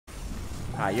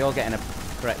Right, you're getting a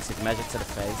corrective measure to the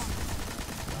face.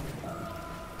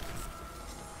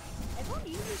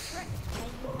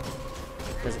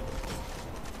 Because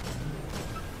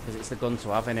it's the gun to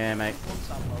have in here, mate.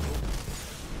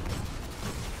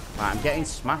 Right, I'm getting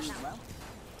smashed.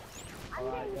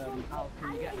 Alright, Al,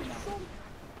 can you get me now?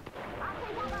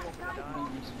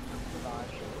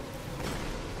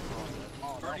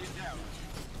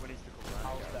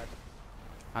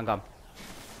 Hang on.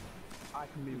 I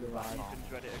can be revived.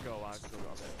 Ethan's ready to go, I've still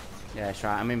got it. Yeah, that's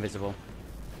right, I'm invisible.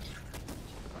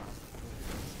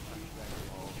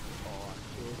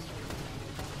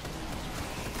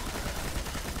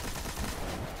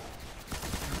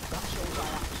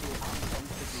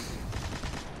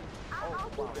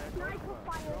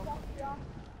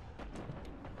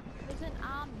 There's an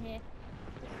arm here.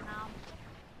 There's an arm.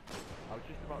 I was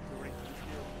just about to ring the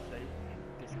shield to say it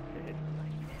disappeared.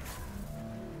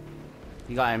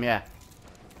 You got him, yeah?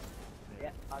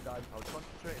 Yeah, I died. I was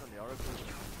concentrating on the oracle.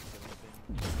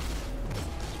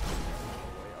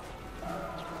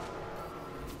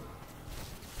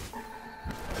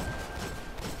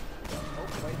 Oh,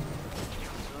 wait.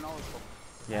 There's an oracle.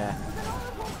 Yeah.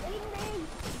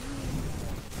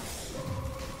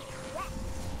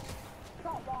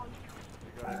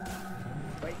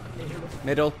 Wait,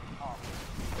 Middle.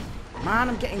 Man,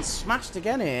 I'm getting smashed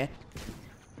again here.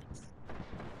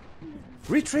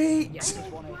 Retreat! yes,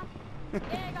 there's one here. Yeah,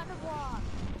 I got the one.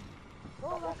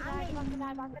 Oh, back to die, back to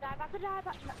die, back to die, back to die,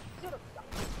 back to die. Shut up,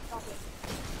 stop it.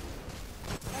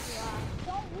 There you are.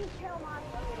 Don't you kill my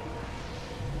baby.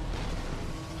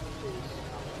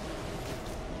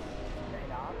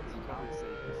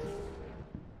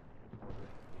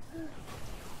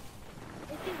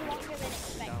 This is longer than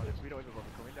expected. We don't even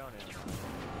bother coming down here.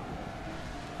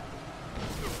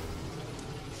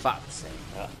 Fuck's sake.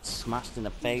 Smashed in the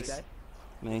face.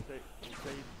 Me.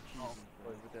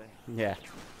 Yeah.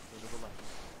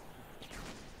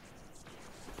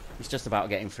 It's just about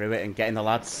getting through it and getting the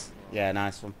lads. Yeah,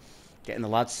 nice one. Getting the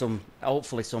lads some,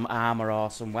 hopefully some armour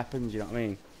or some weapons, you know what I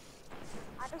mean?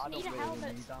 I just need a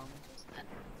helmet. If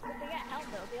I get a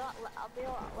helmet, I'll be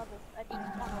like level, a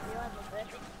decent one, I'll be level 30.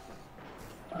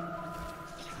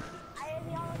 I hear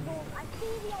the oracle, I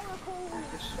see the oracle!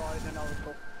 Destroyed an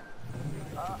oracle.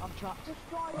 I'm trapped.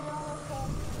 Destroy the oracle!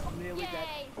 I'm nearly dead.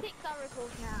 Yay! 6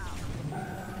 oracles now!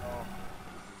 Oh.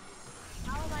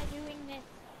 How am I doing this?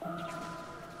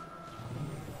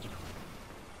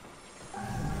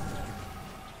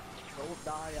 Don't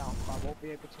die, Al. I won't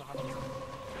be able to handle you.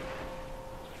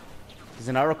 There's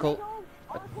an oracle.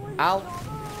 Oracle Al.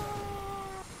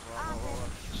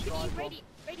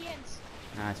 Radiance!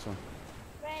 Nice one.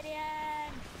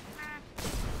 Radiance!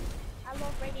 I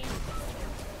love Radiance.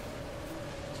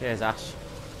 Cheers, Ash.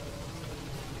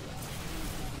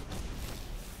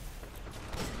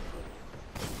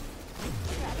 I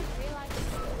didn't realise it.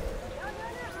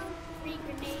 Free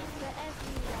grenades for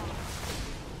everyone.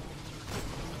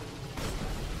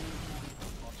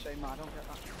 Oh, shame I don't get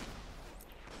that.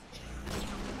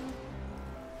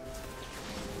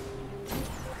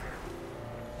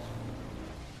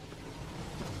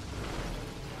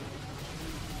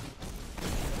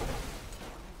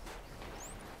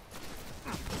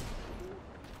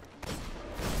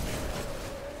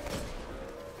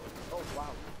 Oh,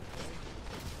 wow.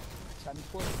 10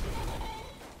 foot.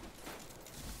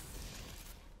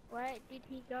 Where did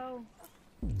he go?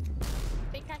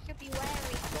 Think I should be wary. I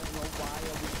don't know why I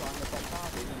was trying to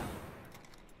bombard him.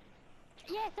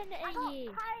 Yeah, send it at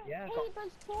you. Yeah,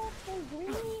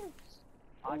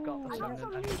 I got the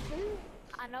sending.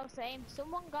 I know, same.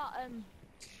 Someone got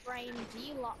brain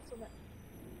D-locks on it.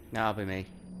 That'll be me.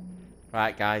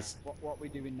 Right, guys. What we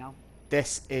doing now?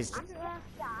 This is... Dad,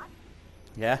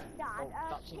 Yeah? Oh,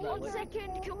 that's a 1 relic.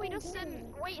 second, can we just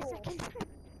wait a second?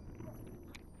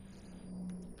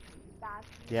 Dad.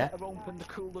 Yeah? Better open the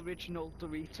cool original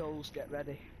Doritos, get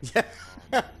ready. Yeah.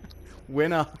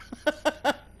 Winner.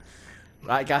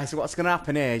 Right, guys. What's gonna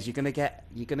happen here is you're gonna get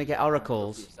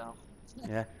oracles.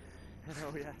 Yeah.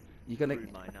 Oh yeah. You're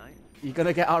my night.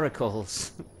 gonna get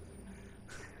oracles.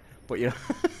 But you're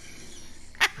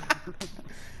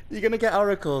gonna get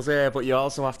oracles here, but you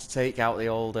also have to take out the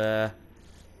old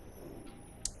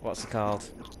what's it called?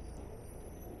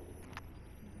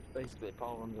 Basically,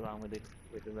 Paul runs around with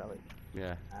the relic.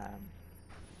 Yeah.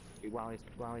 While his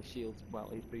shield's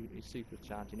he's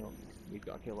supercharging up, we've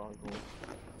got to kill all of any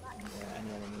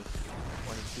enemies.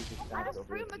 When he's supercharged I just up,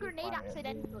 threw my grenade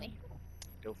accidentally.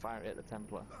 He'll fire it at the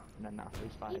Templar, and then after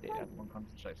he's fired it, everyone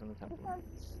concentrates on the Templar.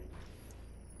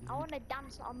 I want to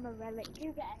dance on the relic.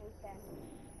 You get anything?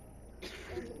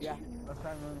 Yeah, I'm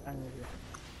trying to run energy.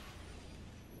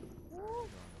 Woo.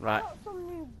 Right. got some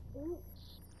new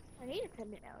boots. I need a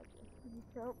pendant now. I need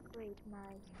to upgrade my.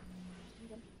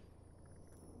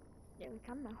 Yeah, we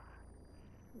can now.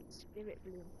 Spirit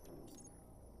bloom.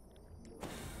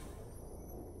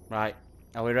 Right.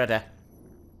 Are we ready?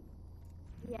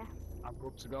 Yeah. I'm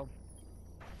good to go.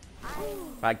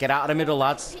 Right, get out of the middle,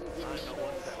 lads.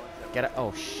 Get it.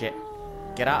 Oh shit.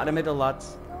 Get out of the middle,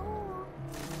 lads.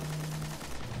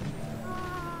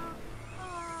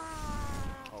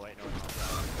 Oh wait, no, it's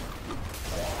not.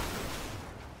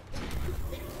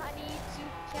 I need to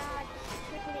charge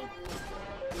quickly.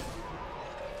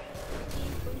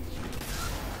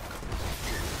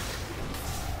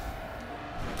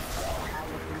 I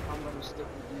think I'm gonna stick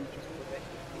with you just for a bit.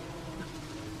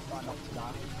 Try not to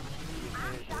die.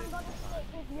 I'm gonna stick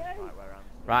with you. Right, where am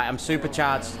Right, I'm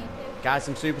supercharged. Guys,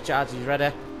 I'm supercharged. Are you ready?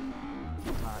 Right,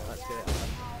 let's get it.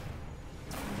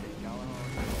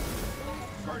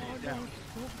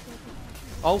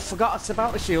 Oh, forgot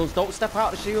about the shields. Don't step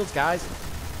out the shields, guys.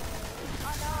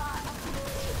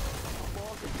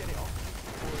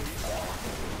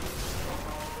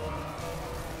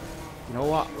 You know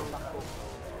what?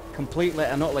 Completely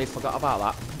and utterly forgot about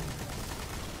that.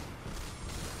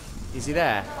 Is he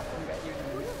there?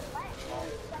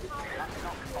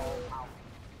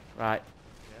 Right.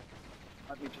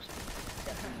 Let me just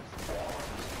get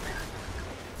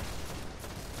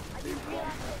I didn't realise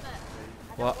that.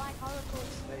 I What? don't like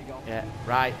oracles. There you go. Yeah.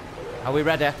 Right. Are we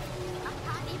ready? I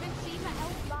can't even see my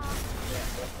health bar.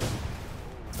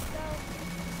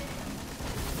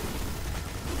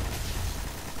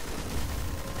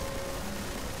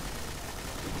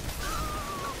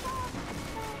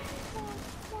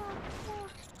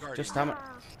 Just hammer.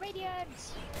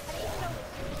 Radiance! I need to know.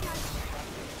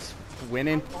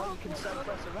 Winning. Oh, you can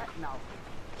self-resurrect now.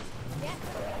 Yeah.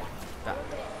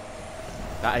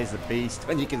 That is the beast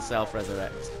when you can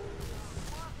self-resurrect.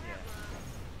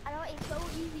 I know it's so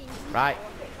easy. Right.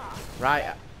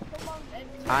 Right.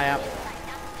 I am.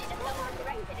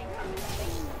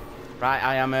 Right.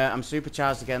 I am. I'm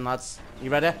supercharged again, lads. You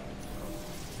ready?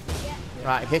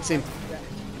 Right. Hit him.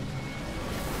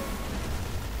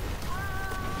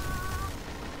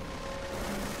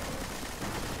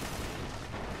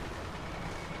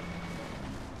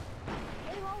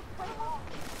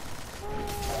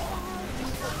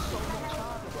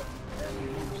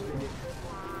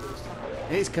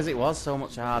 It's because it was so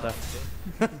much harder.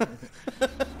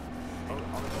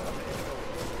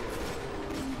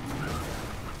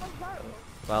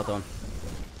 Well done.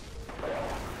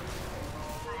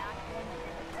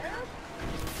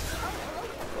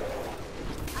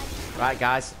 Right,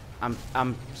 guys,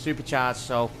 I'm supercharged,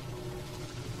 so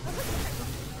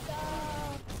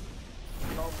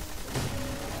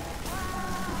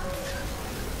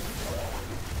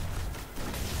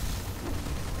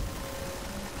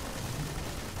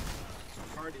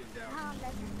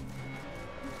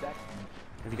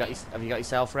have you got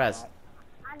yourself res?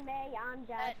 And me, I'm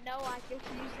dead. No, I just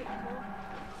used it before.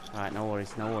 Right, no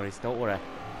worries, don't worry.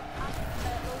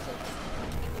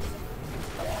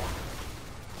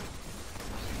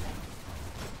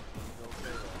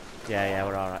 Yeah,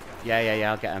 we're alright. Yeah,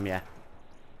 I'll get him, yeah.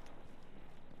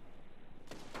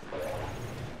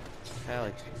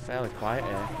 Fairly quiet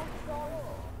here.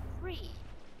 3,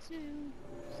 2,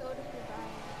 soda design.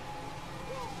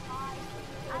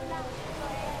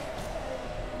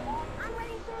 I'm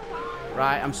ready to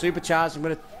Right, I'm supercharged. I'm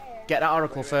gonna get that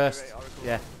oracle first.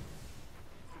 Yeah.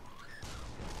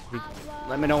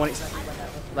 Let me know when it's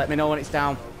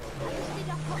down. I just did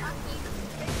a put at you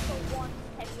for 1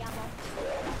 heavy ammo.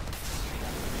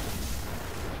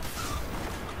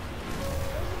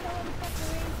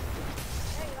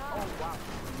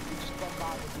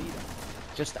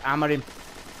 Just hammer him.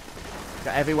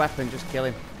 Got every weapon, just kill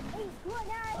him.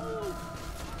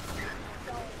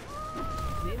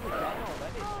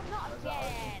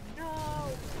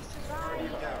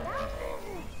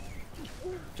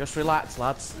 Just relax,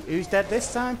 lads. Who's dead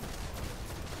this time?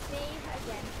 Me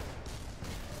again.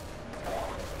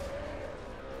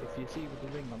 If you see with the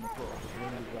ring on the floor, the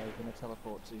ring is where you're going to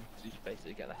teleport to, so you just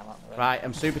basically get the hell out of the way. Right,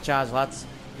 I'm supercharged, lads.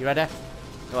 You ready?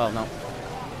 Well, no.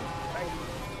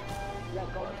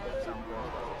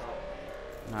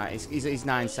 Right, he's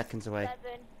 9 seconds away.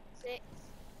 7, 6,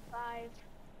 5,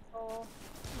 4,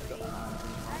 3.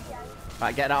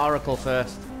 Right, get that oracle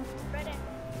first. Ready.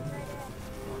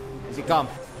 Is it gone?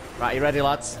 Right, you ready,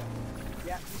 lads?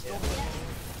 Yeah, Yeah.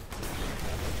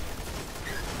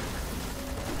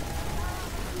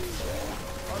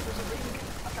 oh, there's a ring.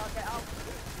 I can't get out.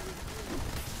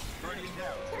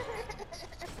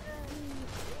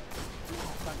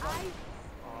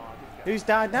 Who's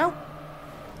died now?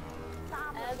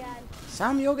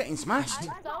 Sam, you're getting smashed.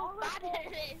 I'm so bad at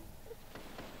this.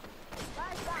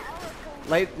 Where's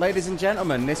that oracle? Ladies and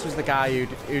gentlemen, this was the guy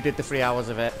who did the 3 hours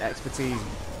of expertise.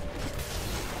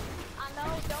 I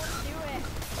know, don't do it.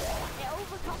 It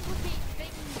overcomplicates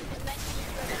things and then you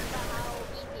remember how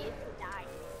easy it is to die.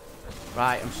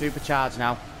 Right, I'm supercharged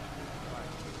now.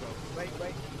 Wait.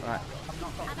 Right. I'm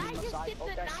not And I just did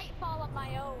the nightfall on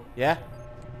my own. Yeah?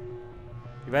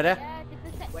 You ready? Yeah,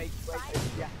 did the set. Wait,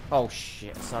 yeah. Oh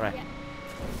shit, sorry. Yeah.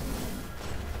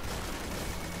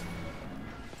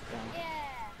 Yeah.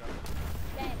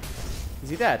 Dead. Is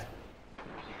he dead?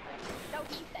 No,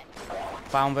 he's dead.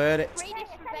 Found verdict.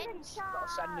 Greatest revenge. Got a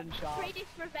sending shot. Greatest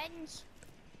revenge.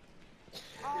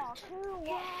 Oh, cool.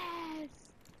 Yes.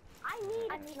 I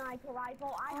need a sniper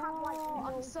rifle. I have like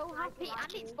I'm no so happy, sniper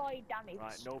and it's rifles. void damage.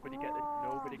 Right,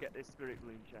 nobody get this spirit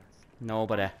balloon chest.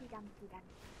 Nobody. Happy, damn.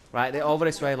 Right, over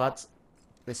this way, lads.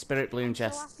 The spirit balloon So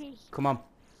chest. happy. Come on.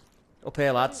 Up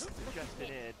here, lads. The chest in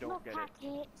here, don't Look get at it.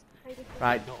 it. Greatest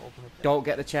Right, revenge. Don't open it. don't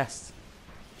get the chest.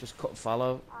 Just cut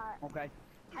follow. Okay.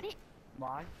 Had it.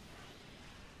 Why?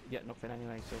 You get nothing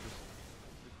anyway, so just...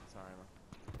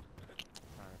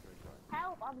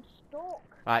 Help, I'm stuck.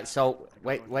 Right, so,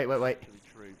 wait. Actually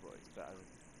true, but it's better.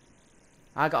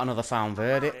 I got another found Yeah,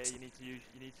 verdict. you need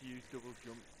to use double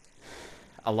jump.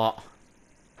 A lot.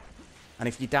 And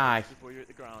if you die... Before you're at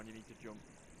the ground, you need to jump.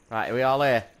 Right, are we all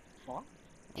here? What?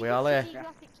 We all here? The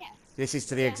exotic chest. This is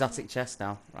to the exotic chest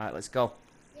now. Right, let's go.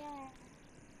 Yeah.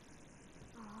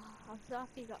 Oh, I'm so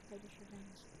happy you got greatest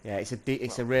revenge. Yeah,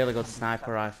 it's a really good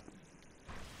sniper rifle.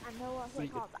 I know what's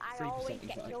it called, but I 3% always get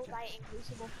exotic killed chest. by it in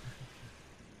Crucible.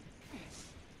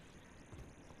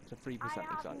 It's a 3% I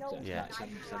have exotic no chest, Yeah. not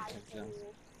 7% chance.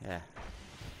 Yeah.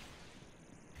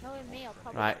 Knowing me, I'll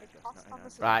probably Right. get the cost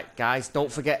of a Right, guys,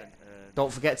 don't forget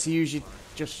to use your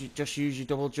just use your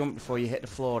double jump before you hit the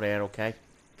floor here, okay?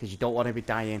 Because you don't want to be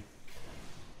dying.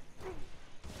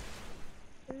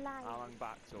 I'll hang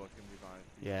back so I can revive.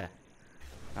 Yeah.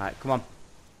 Right, come on.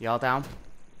 You all down?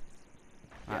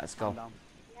 Right, let's I'm go. down.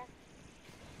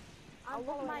 I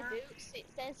love my boots. It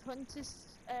says hunters,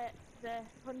 the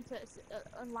hunter,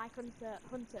 unlike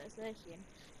hunter assertion,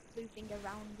 floofing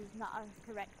around is not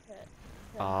a correct term.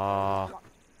 Oh.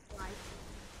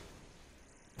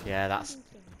 Yeah, that's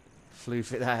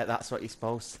floof it there. That's what you're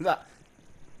supposed to. That.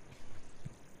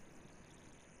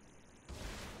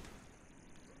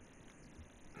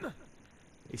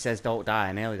 He says, "Don't die."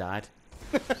 I nearly died.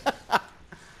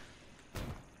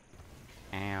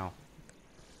 Ow.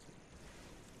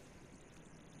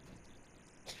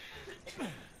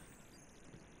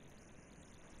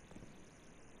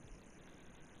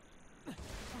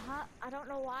 I don't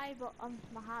know why, but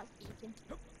my heart's beating.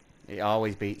 It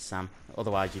always beats Sam.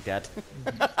 Otherwise, you're dead.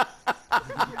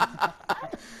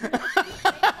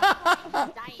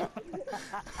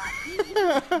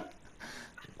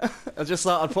 I just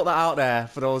thought I'd put that out there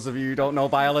for those of you who don't know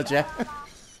biology.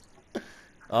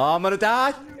 Oh, I'm gonna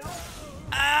die.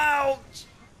 Ouch!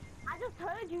 I just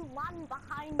heard you land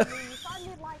behind me. You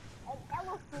sounded like an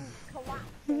elephant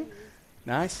collapsing.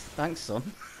 Nice, thanks, son.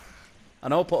 I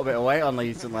know I put a bit of weight on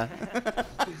recently.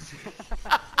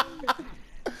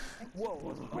 Whoa.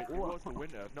 What's the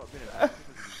winner? I've not been in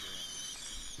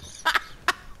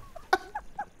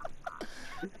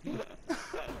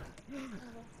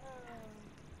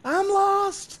I'm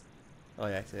lost. Oh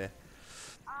yeah, it's here.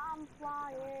 I'm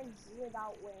flying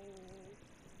without wings.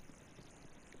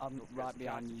 I'm right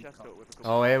behind you. Cole.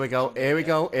 Oh, here we go. Here we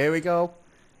go. Here we go.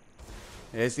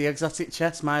 Here's the exotic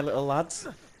chest, my little lads.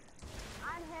 I'm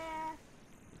here.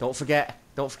 Don't forget.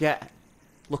 Don't forget.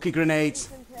 Lucky grenades.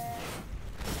 Ethan's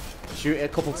here. Shoot it a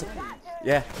couple times. That dude.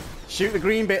 Yeah. Shoot the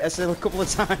green bit a couple of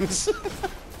times.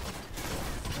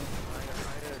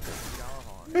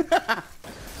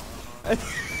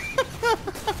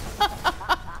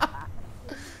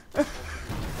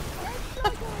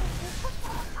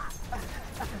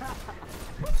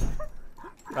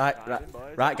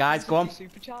 Right, guys, go on.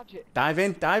 Supercharge it. Dive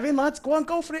in, lads. Go on,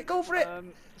 go for it, go for it.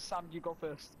 Sam, you go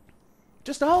first.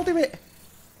 Just hold him it.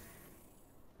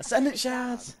 Ascendant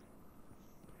shards.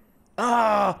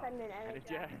 Ah, Sending energy.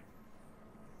 Yeah.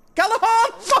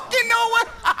 Gjallarhorn! Fucking nowhere!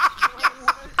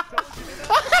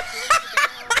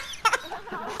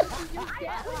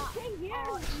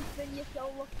 Oh, Ethan, you're so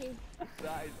lucky.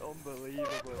 That is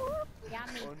unbelievable.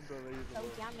 Yummy. So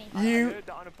Unbelievable. yummy. I You. heard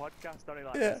that on a podcast, only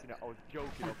like Yeah. this, you know, I was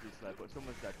joking obviously, but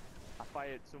someone said,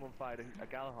 someone fired a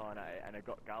Gjallarhorn at it and I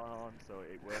got Gjallarhorn, so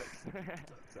it works.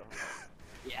 So,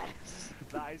 Yes.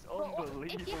 that is But unbelievable.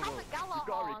 if you have a You've got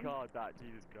to Gjallarhorn- record that,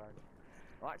 Jesus Christ.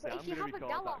 Well, actually, But if I'm you going have to a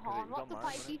record that Gjallarhorn, because what's the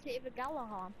point of you to have a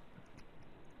Gjallarhorn?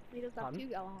 He does have Pardon? 2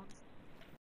 Gjallarhorns.